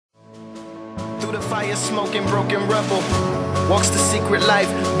Through the fire, smoking broken rubble, walks the secret life,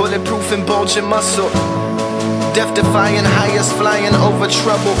 bulletproof and bulging muscle. Death defying, highest flying over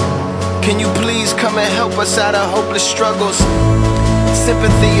trouble. Can you please come and help us out of hopeless struggles?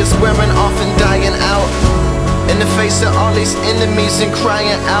 Sympathy is wearing off and dying out, in the face of all these enemies and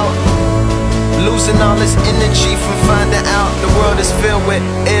crying out. Losing all this energy from finding out the world is filled with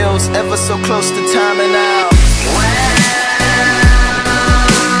ills, ever so close to timing out.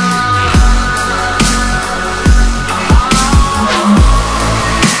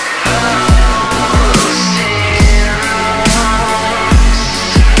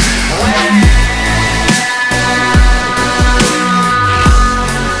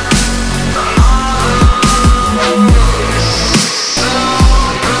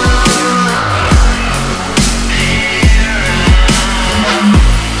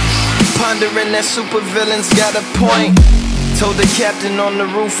 Pondering that supervillains got a point. Told the captain on the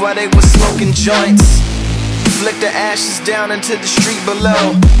roof while they were smoking joints. Flicked the ashes down into the street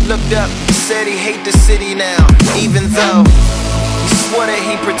below. Looked up, said he hate the city now, even though he swore that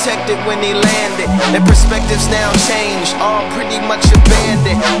he protected when he landed. Their perspectives now changed, all pretty much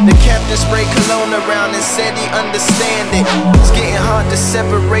abandoned. The captain sprayed cologne around and said he understand it. It's getting hard to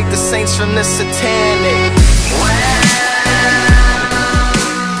separate the saints from the satanic.